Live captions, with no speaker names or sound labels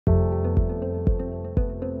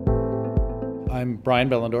I'm Brian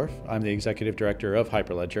Behlendorf. I'm the Executive Director of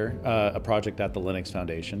Hyperledger, a project at the Linux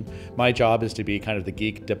Foundation. My job is to be kind of the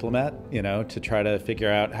geek diplomat, to try to figure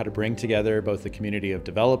out how to bring together both the community of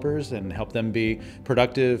developers and help them be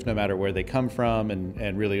productive no matter where they come from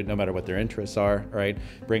and really no matter what their interests are, right?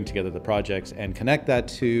 Bring together the projects and connect that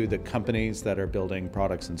to the companies that are building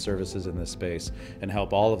products and services in this space and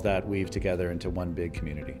help all of that weave together into one big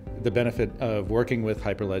community. The benefit of working with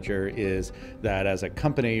Hyperledger is that as a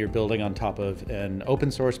company, you're building on top of an open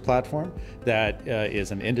source platform that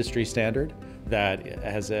is an industry standard, that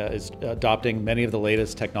is adopting many of the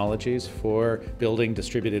latest technologies for building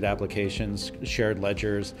distributed applications, shared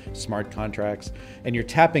ledgers, smart contracts, and you're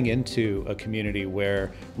tapping into a community where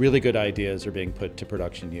really good ideas are being put to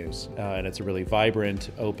production use. And it's a really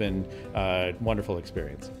vibrant, open, wonderful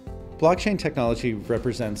experience. Blockchain technology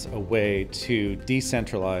represents a way to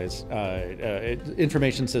decentralize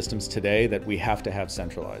information systems today that we have to have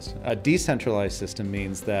centralized. A decentralized system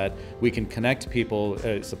means that we can connect people,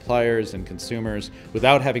 suppliers and consumers,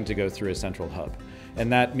 without having to go through a central hub. And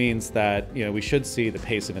that means that we should see the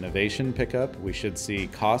pace of innovation pick up. We should see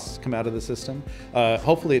costs come out of the system.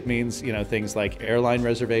 Hopefully, it means things like airline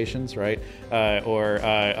reservations, right, or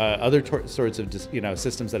other sorts of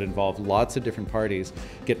systems that involve lots of different parties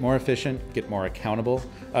get more efficient, get more accountable,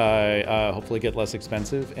 hopefully get less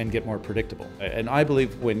expensive, and get more predictable. And I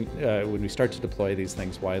believe when we start to deploy these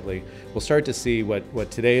things widely, we'll start to see what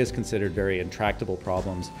today is considered very intractable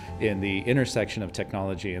problems in the intersection of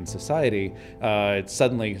technology and society. It's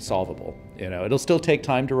suddenly solvable. It'll still take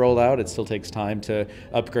time to roll out. It still takes time to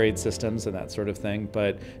upgrade systems and that sort of thing.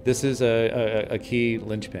 But this is a key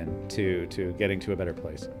linchpin to getting to a better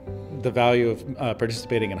place. The value of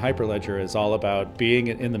participating in Hyperledger is all about being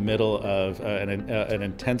in the middle of an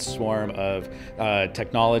intense swarm of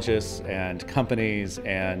technologists and companies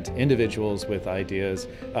and individuals with ideas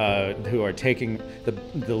who are taking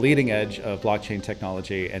the leading edge of blockchain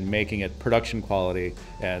technology and making it production quality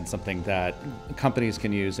and something that companies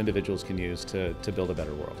can use, individuals can use to build a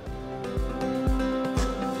better world.